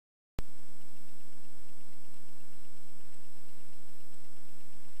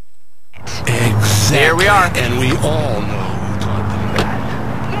Exactly. Here we are. And we all know who taught them that.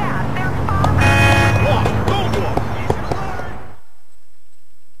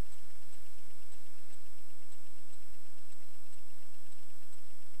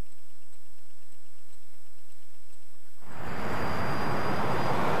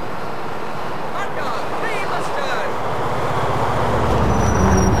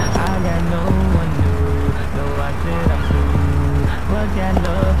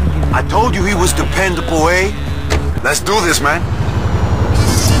 I told you he was dependable, eh? Let's do this, man.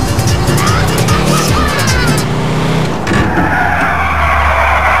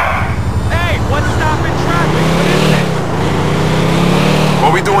 Hey, what's stopping traffic? What is this?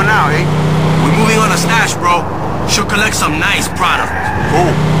 What we doing now, eh? We're moving on a stash, bro. Should collect some nice product.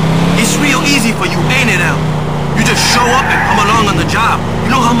 Cool. It's real easy for you, ain't it, El? You just show up and come along on the job.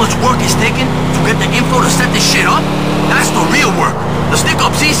 You know how much work it's taken to get the info to set this shit up? That's the real work. The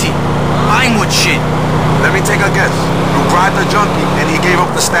stick-up's easy. Buying with shit. Let me take a guess. You bribed the junkie, and he gave up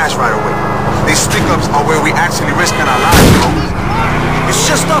the stash right away. These stick-ups are where we actually risking our lives, bro. It's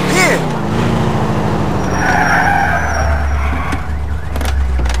just up here.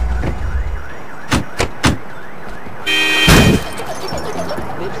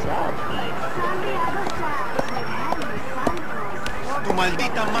 Tu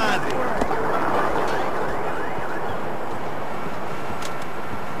maldita madre.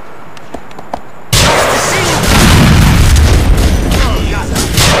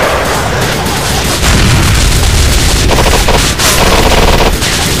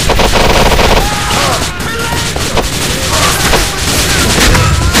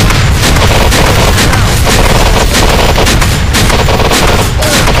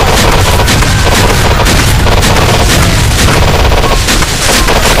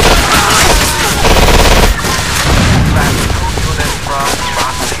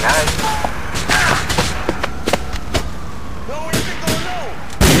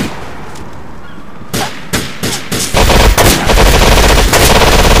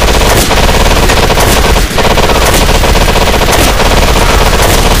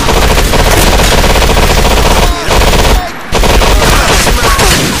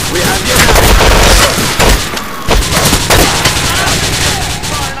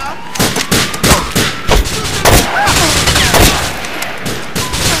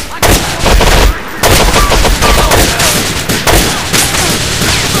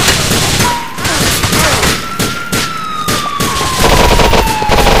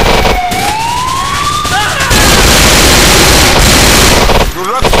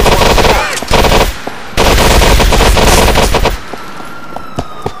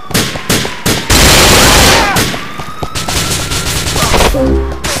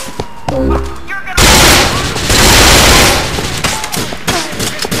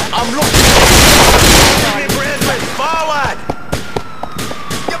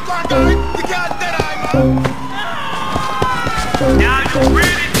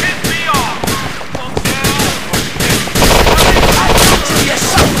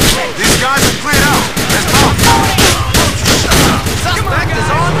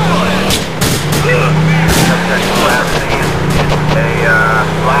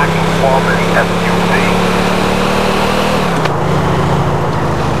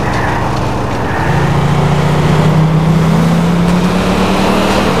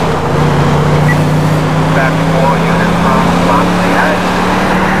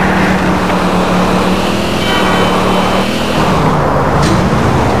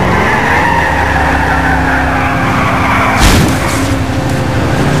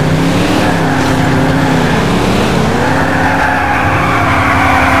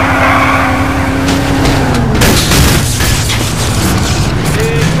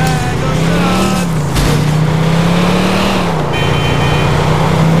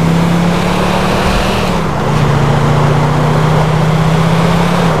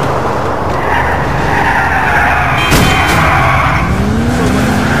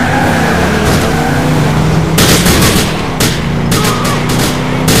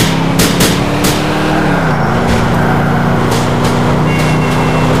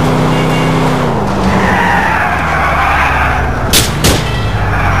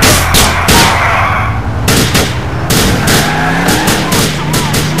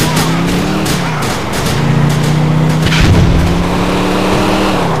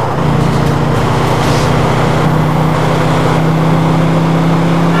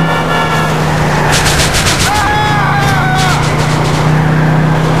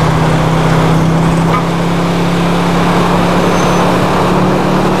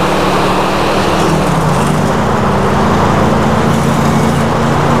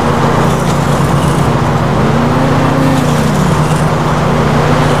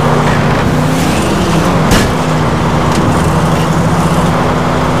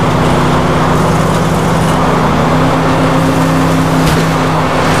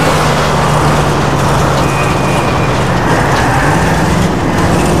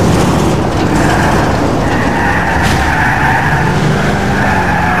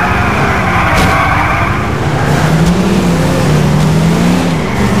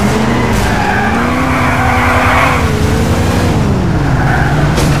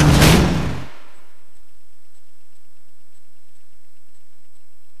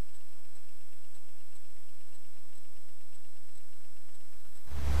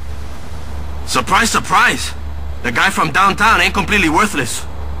 Surprise, surprise. The guy from downtown ain't completely worthless.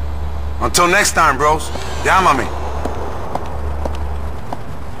 Until next time, bros. Llámame.